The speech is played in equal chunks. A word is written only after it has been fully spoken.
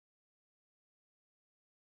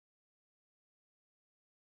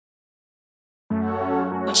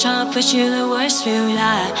Tryna put you the worst view,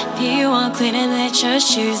 lie. P1 clean and let church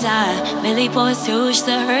shoes, Millie boys too, just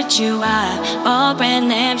to hurt you, all brand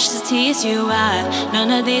name just to tease you, none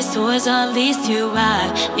of these toys are least you,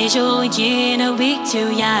 need you a year in a week too,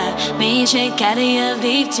 main chick out of your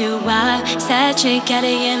league too, sad chick out of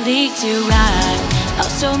your league too,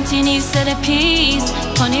 house empty needs set a piece,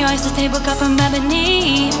 20 rice to table cup from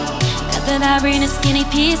ebony. Got that ivory in the skinny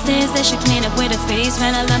pieces that she clean up with her face,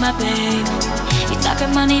 man, I love my babe. You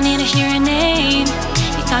talking money, need a hearing aid.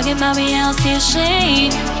 You talking about me, I don't see a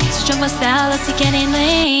shade. Switch up my style, let's take any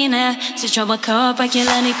lane. Switch up my car, break your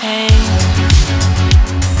money pay.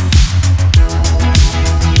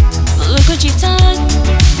 Look what you've done.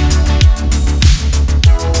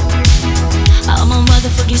 I'm a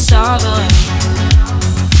motherfucking Starboy.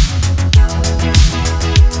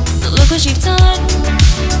 Look what you've done.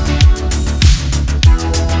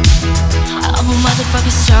 I'm a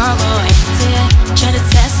motherfucking Starboy. Try to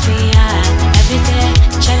test me, every day,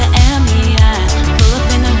 try to air me, pull up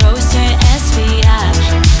in the roaster and SV,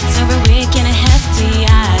 serve a week and a hefty,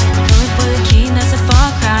 going for the key, that's a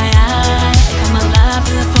far cry, come alive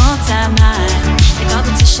for the full time, the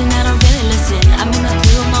competition, I don't really listen, I'm in the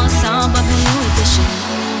blue, more song, but the new edition.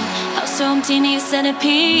 House so empty, need a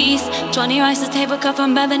centerpiece, 20 rice, a table cup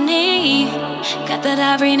from ebony. Got that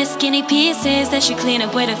ivory in the skinny pieces that she clean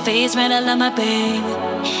up with her face, man, I love my babe.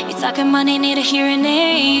 You talking money, need a hearing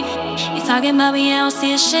aid. You talking about me, I don't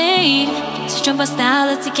see a shade. Switch up my style,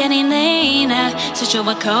 let's take any lane. Switch up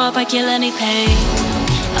my car, I kill any pay.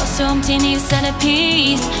 House so empty, need a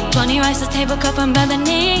centerpiece, 20 rice, a table cup from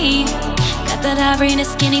ebony. Got that ivory in the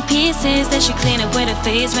skinny pieces that she clean up with her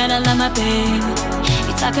face, man, I love my babe.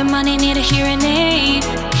 You talking money, need a hearing aid.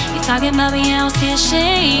 You talking about me, I don't see a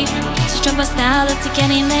shade. Switch up my style, let's take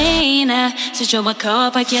any lane. Switch up my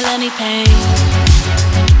car, I kill any pay.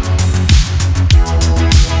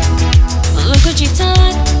 Look what you've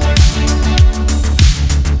done.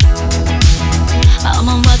 I'm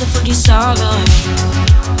a motherfucking Starboy.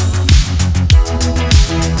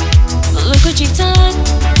 Look what you've done.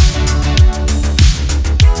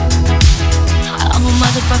 I'm a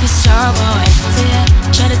motherfucking Starboy.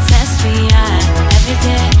 Try to test me, every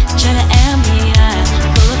day, try to air me,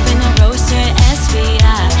 pull up in the roaster and SV,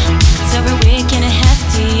 serve a week and a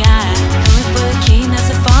hefty, going for the key, that's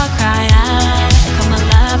a far cry, come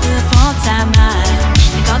alive for the full time,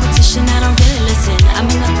 the competition, I don't really listen, I'm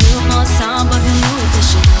in the blue, more song, but the new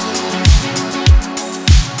edition.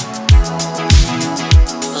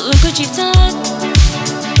 Look what you've done.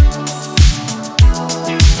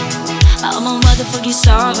 I'm a motherfucking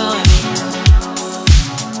Starboy.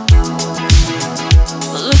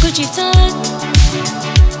 Look what you've done.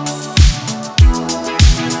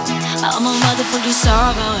 I'm a motherfucking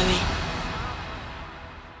Starboy.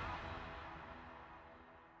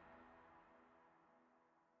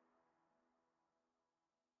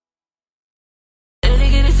 Deli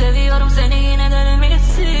gibi seviyorum seni, yine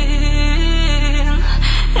dönemeyesin.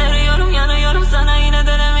 Eriyorum, yanıyorum sana, yine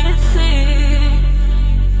dönemeyesin.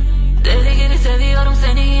 Deli gibi seviyorum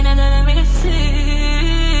seni, yine dönemeyesin.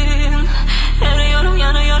 Eriyorum,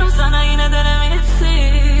 yanıyorum sana, yine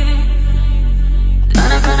dönemeyesin.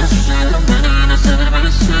 Kana kana susuyorum, beni yine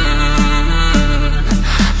sevilmelisin.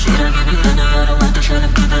 Şiir gibi yanıyorum, ateş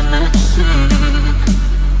alıp gidemesin.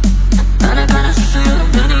 Kana kana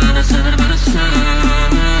susuyorum, beni yine sevilmelisin.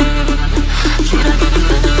 Şiir gibi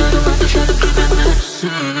yanıyorum, ateş alıp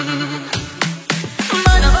gidemesin.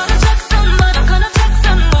 Bana varacaksan, bana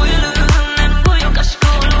kanacaksan, bu yılın en büyük aşkı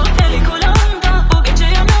olur. Pelikulanda bu gece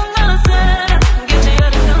yanımda sen, gece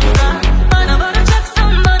yarısında. Bana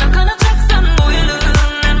varacaksan, bana kanacaksan, bu yılın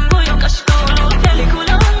en büyük aşkı olur.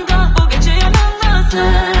 Pelikulanda bu gece yanımda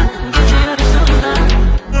sen, gece yarısında.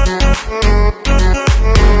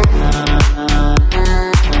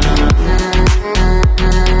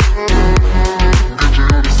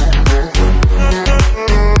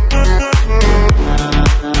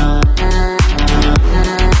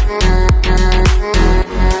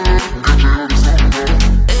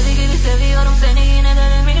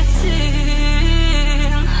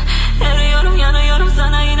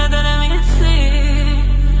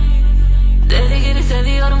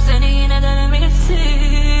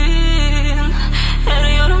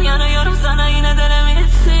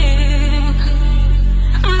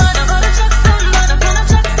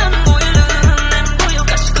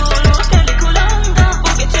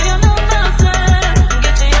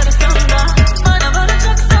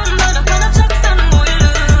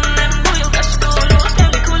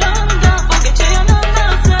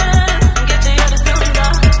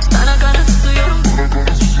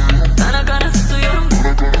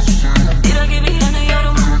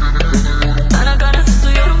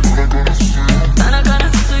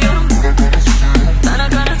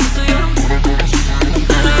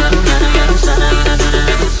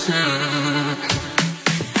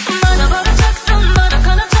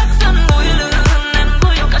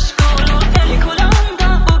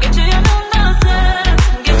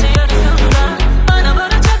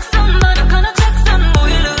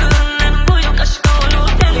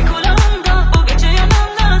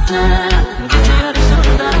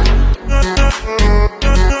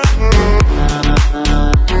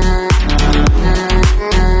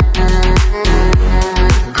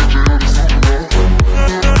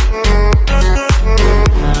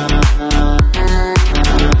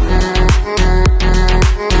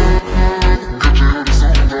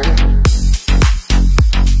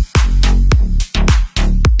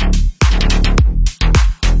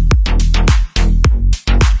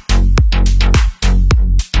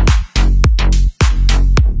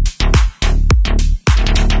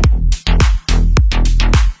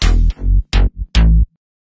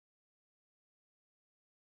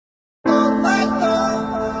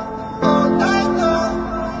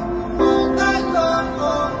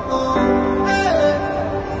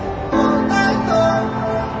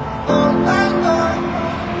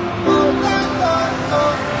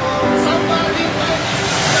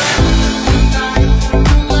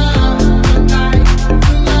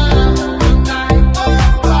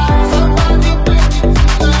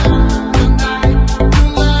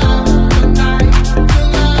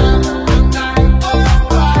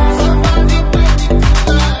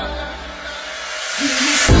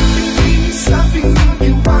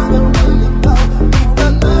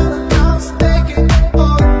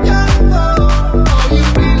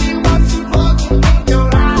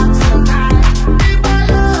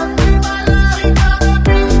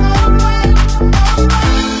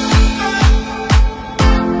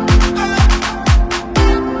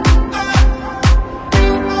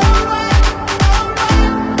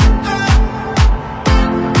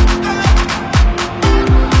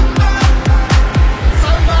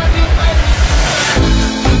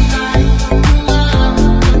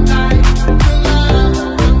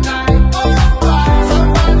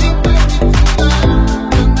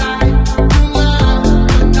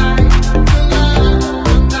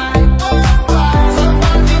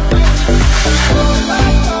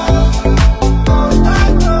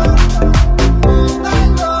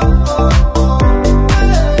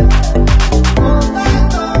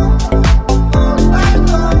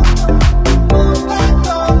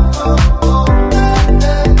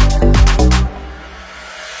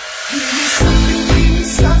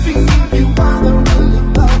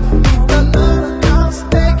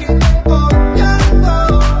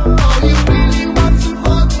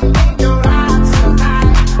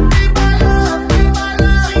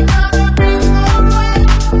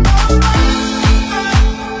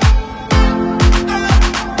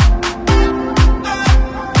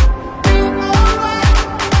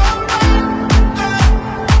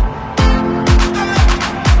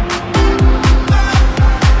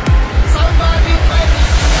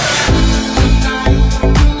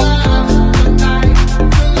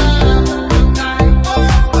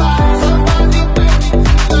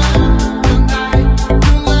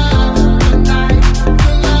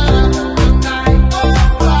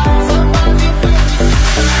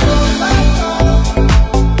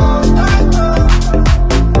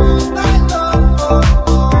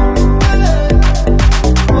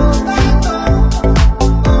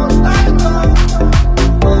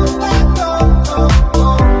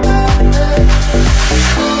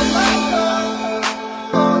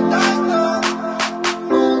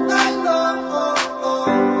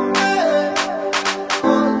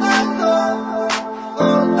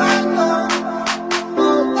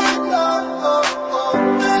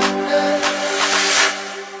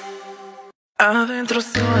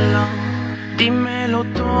 Dímelo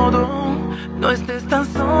todo, no estés tan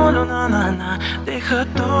solo, na na na. Deja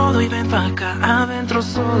todo y ven pa' acá adentro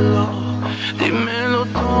solo. Dímelo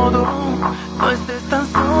todo, no estés tan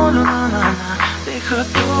solo, na na na. Deja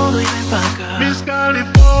todo y ven pa' acá. Miss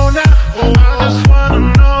California, oh I just wanna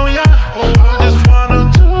know ya. Oh I just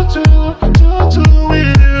wanna do with you.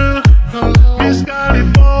 Miss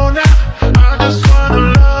California, I just wanna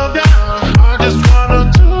love ya. I just wanna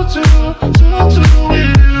do with you.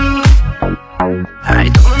 Ay,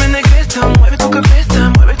 tómame negresa, mueve tu cabeza,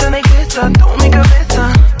 muévete negresa, toma mi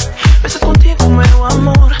cabeza. Besos contigo, nuevo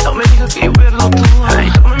amor, no me digas que yo pierdo tú.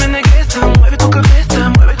 Ay, tómame negresa, mueve tu cabeza,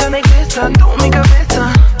 muévete negresa, toma mi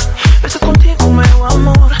cabeza. Besos contigo, nuevo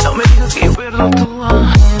amor, no me digas que yo pierdo tú.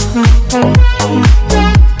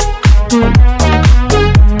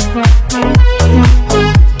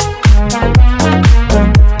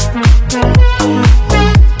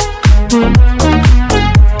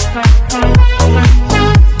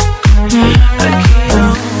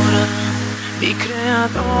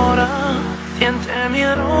 Siente mi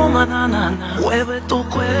aroma, na, na, na. Mueve tu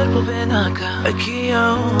cuerpo, ven acá. Aquí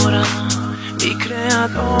ahora, mi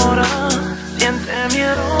creadora. Siente mi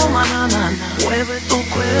aroma, na, na, na. Mueve tu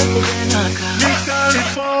cuerpo, ven acá. Miss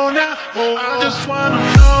California, oh I just wanna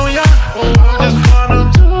know ya. Oh I just wanna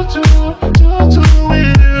do with you.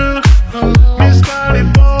 Miss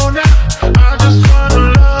California, I just wanna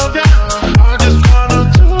love ya. I just wanna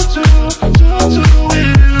do with you.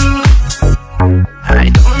 Ay,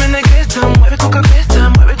 tómame negresa, mueve tu cabeza,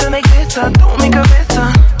 muévete negresa, toma mi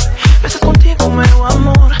cabeza. Besos contigo, nuevo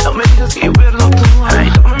amor, no me digas que yo pierdo tú. Ay,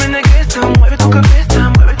 tómame negresa, mueve tu cabeza,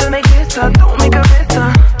 muévete negresa, toma mi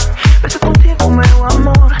cabeza. Besos contigo, nuevo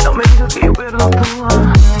amor, no me digas que yo pierdo tú.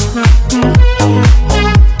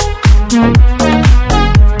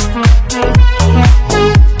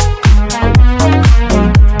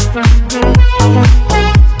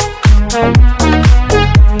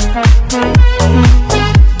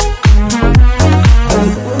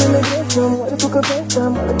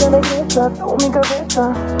 Toma mi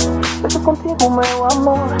cabeza, besos contigo, nuevo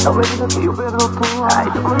amor, no me digas que yo pierdo tú. Ay,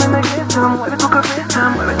 tómame negresa, mueve tu cabeza,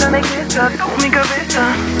 muévete negresa, toma mi cabeza.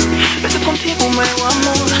 Besos contigo, nuevo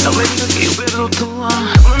amor, no me digas que yo pierdo tú.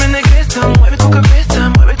 Tómame negresa, mueve tu cabeza,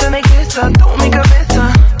 muévete negresa, toma mi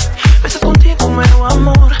cabeza. Besos contigo, nuevo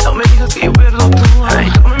amor, no me digas que yo pierdo tú. Ay,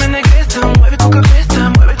 tómame negresa, mueve tu cabeza,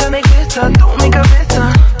 muévete negresa, toma mi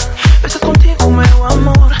cabeza. Besos contigo, nuevo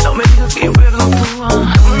amor, no me digas que yo pierdo tú.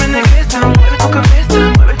 Tómame negresa, mueve tu cabeza,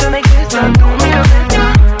 muévete negresa, toma mi cabeza.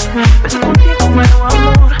 Besos contigo, nuevo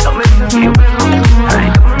amor, no me digas que yo pierdo tú.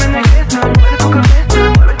 Ay, tómame negresa, mueve tu cabeza,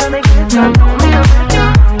 muévete negresa, toma mi cabeza.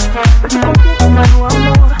 Besos contigo, nuevo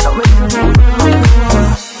amor, no me digas que yo pierdo tú.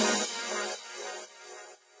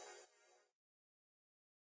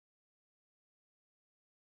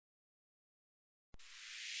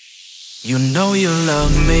 You know you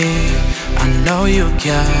love me, I know you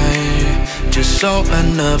care. Just so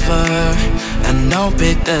another, and I'll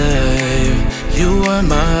be there. You were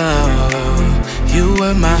my love, you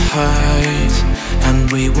were my heart,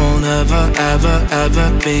 and we won't ever, ever,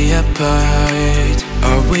 ever be apart.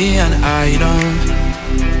 Are we an item,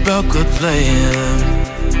 broken flame?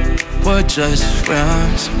 We're just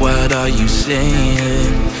friends, what are you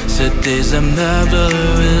saying? Said there's another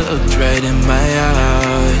little dread in my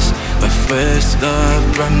eyes. My first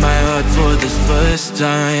love brought my heart for the first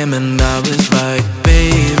time, and I was like,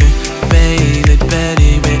 baby, baby,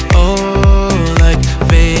 baby, oh, like,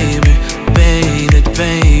 baby, baby,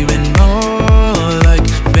 baby, oh, like,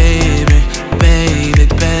 baby, baby,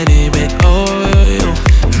 baby, oh,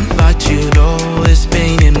 but you'd always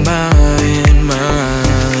been in mine,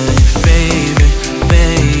 mine, baby,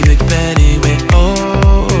 baby, baby,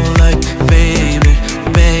 oh, like, baby,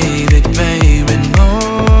 baby, baby,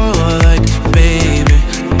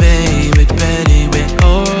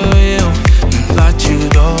 oh.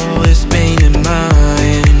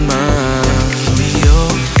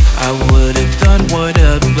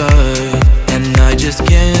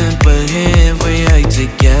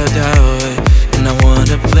 And I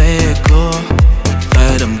wanna play it cool,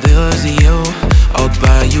 but I'm losing you. I'll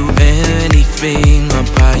buy you anything, I'll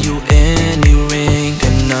buy you any ring.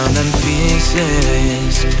 And all I'm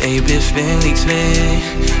pieces, baby, Felix me.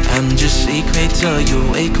 I'm just secret till you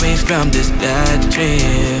wake me from this bad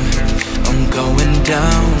dream. I'm going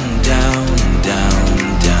down, down,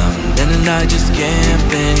 down, down. And I just can't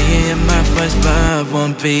believe my first love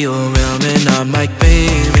won't be around. And I'm like,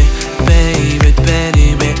 baby, baby,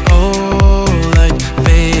 baby, oh, like,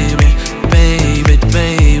 baby, baby,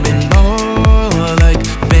 baby, oh, like,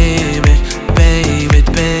 baby, baby,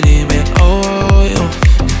 baby, oh,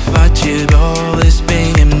 if I you'd all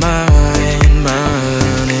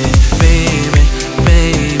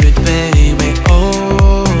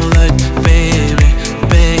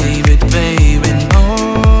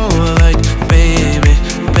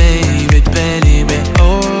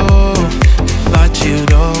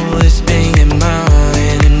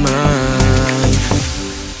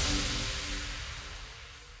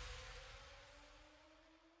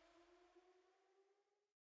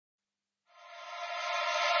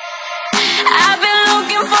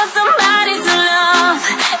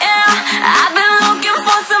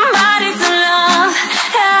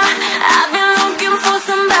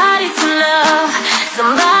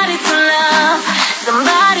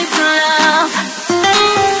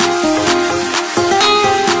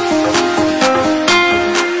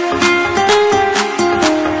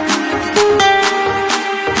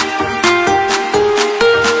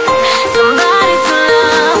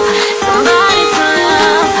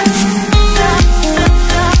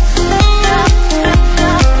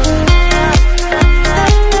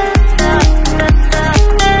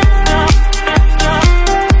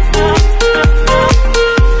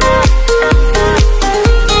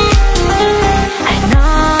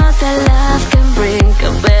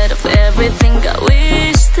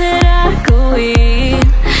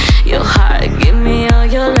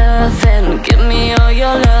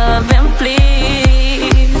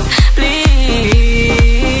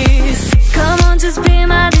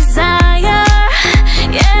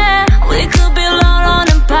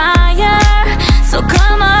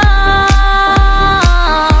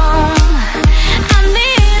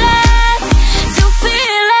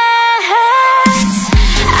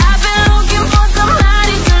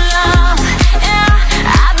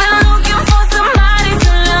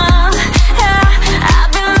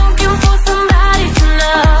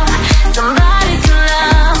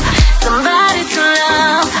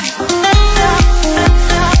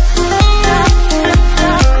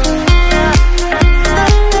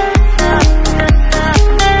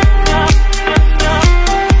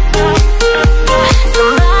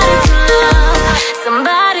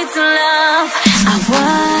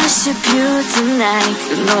worship you tonight.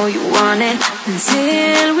 You know you want it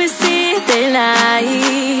until we see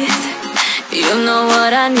daylight. You know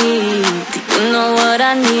what I need, you know what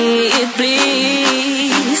I need.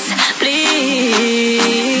 Please, please,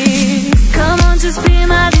 come on, just be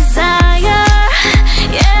my desire.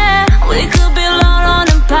 Yeah, we could be Lord on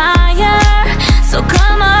Empire. So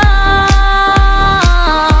come on.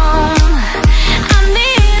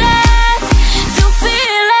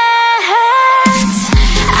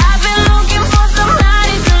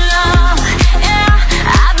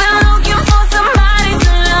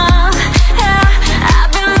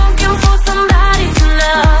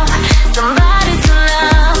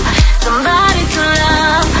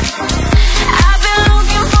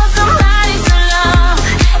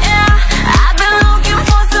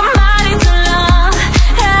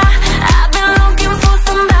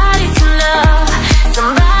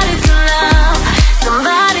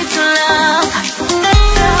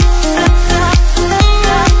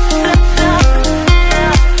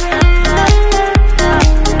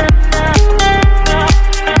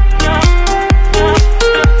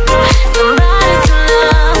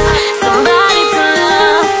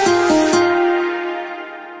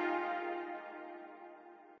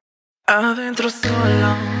 Adentro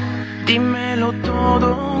solo, dímelo todo.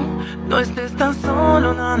 No estés tan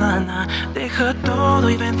solo, na na na. Deja todo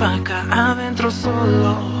y ven pa' acá. Adentro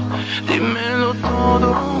solo, dímelo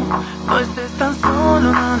todo. No estés tan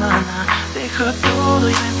solo, na na na. Deja todo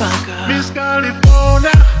y ven pa' acá. Miss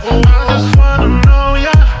California, oh, I just wanna know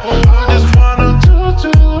ya. Oh, I just wanna do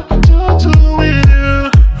with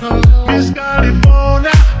you. Miss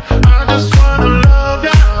California, I just wanna love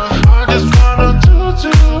ya. I just wanna do with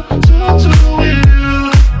you.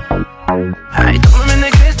 Ay, tómame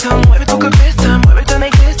negresa, mueve tu cabeza, muévete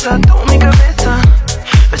negresa, toma mi cabeza.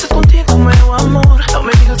 Besos contigo, nuevo amor, no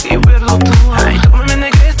me digas que yo pierdo tu. Ay, tómame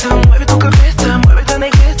negresa, mueve tu cabeza, muévete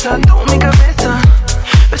negresa, toma mi cabeza.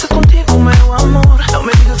 Besos contigo, nuevo amor, no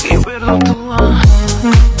me digas que yo pierdo tu.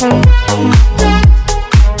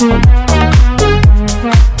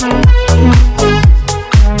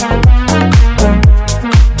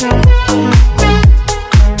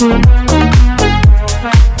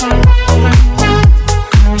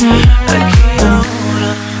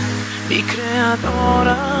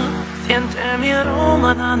 Siente mi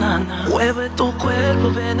aroma, na na na. Mueve tu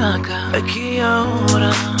cuerpo, ven acá. Aquí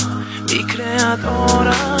ahora, mi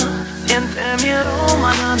creadora. Siente mi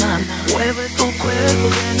aroma, na na na. Mueve tu cuerpo,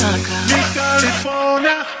 ven acá. Miss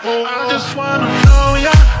California, oh, I just wanna know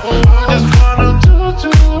ya. Oh, I just wanna do with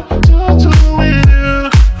you.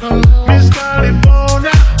 Miss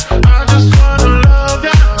California, I just wanna love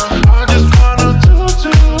ya. I just wanna do with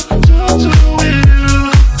you.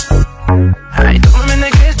 Ay, tómame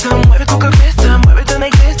negresa, mueve tu cabeza, muévete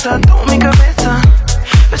negresa, toma mi cabeza.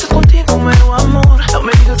 Besos contigo, nuevo amor, no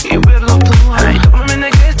me digas que yo pierdo tu. Ay, tómame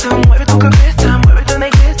negresa, mueve tu cabeza, muévete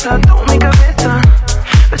negresa, toma mi cabeza.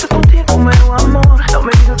 Besos contigo, nuevo amor, no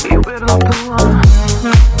me digas que yo pierdo tu.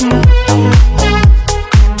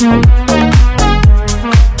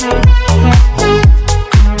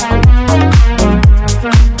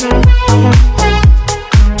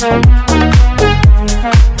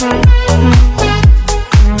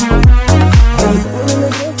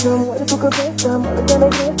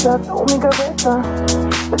 Toma mi cabeza,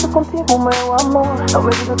 besos contigo, nuevo amor, no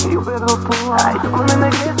me digas que yo pierdo tu. Ay, tómame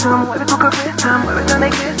negresa, mueve tu cabeza, muévete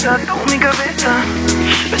negresa, toma mi cabeza.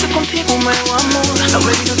 Besos contigo, nuevo amor, no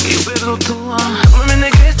me digas que yo pierdo tu. Tómame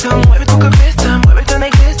negresa, mueve tu cabeza, muévete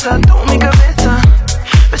negresa, toma mi cabeza.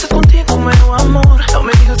 Besos contigo, nuevo amor, no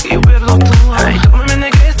me digas que yo pierdo tu. Ay, tómame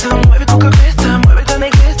negresa, mueve tu cabeza, muévete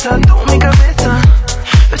negresa, toma mi cabeza.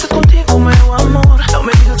 Besos contigo, nuevo amor, no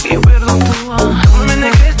me digas que yo pierdo tu. Tómame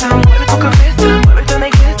negresa, mueve tu cabeza, muévete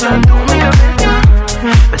negresa, toma mi cabeza.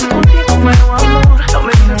 Besos contigo, nuevo amor, no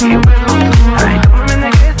me digas que yo pierdo tu. Ay, tómame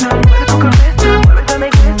negresa, mueve tu cabeza, muévete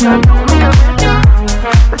negresa, toma mi cabeza.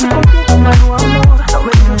 Besos contigo, nuevo amor, no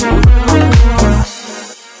me digas que yo pierdo tu.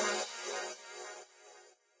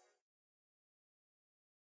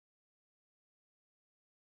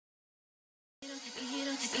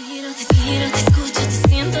 Te escucho, te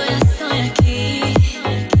siento, ya estoy aquí.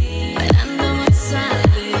 Bailando muy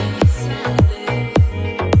suave.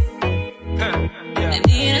 Me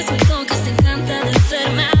miras, me tocas, te encanta de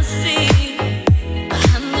verme así.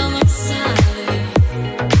 Bajando muy suave.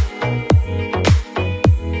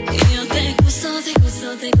 Y yo te gusto, te gusto,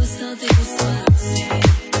 te gusto, te gusto así.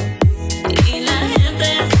 Y la gente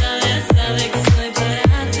ya sabe que soy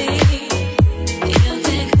para ti. Y yo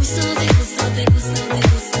te gusto, te gusto, te gusto, te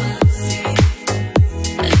gusto así.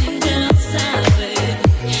 La gente lo sabe,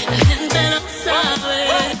 la gente lo sabe.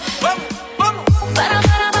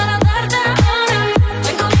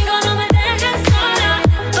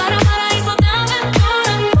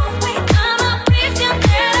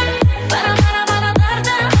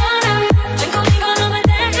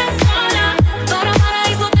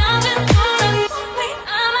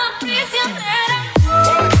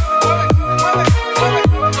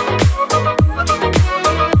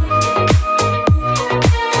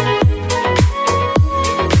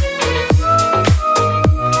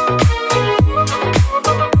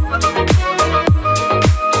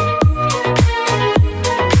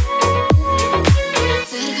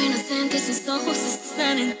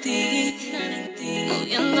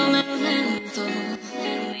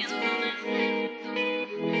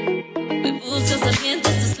 tus ojos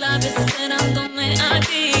ardientes, tus labios esperándome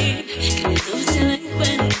aquí.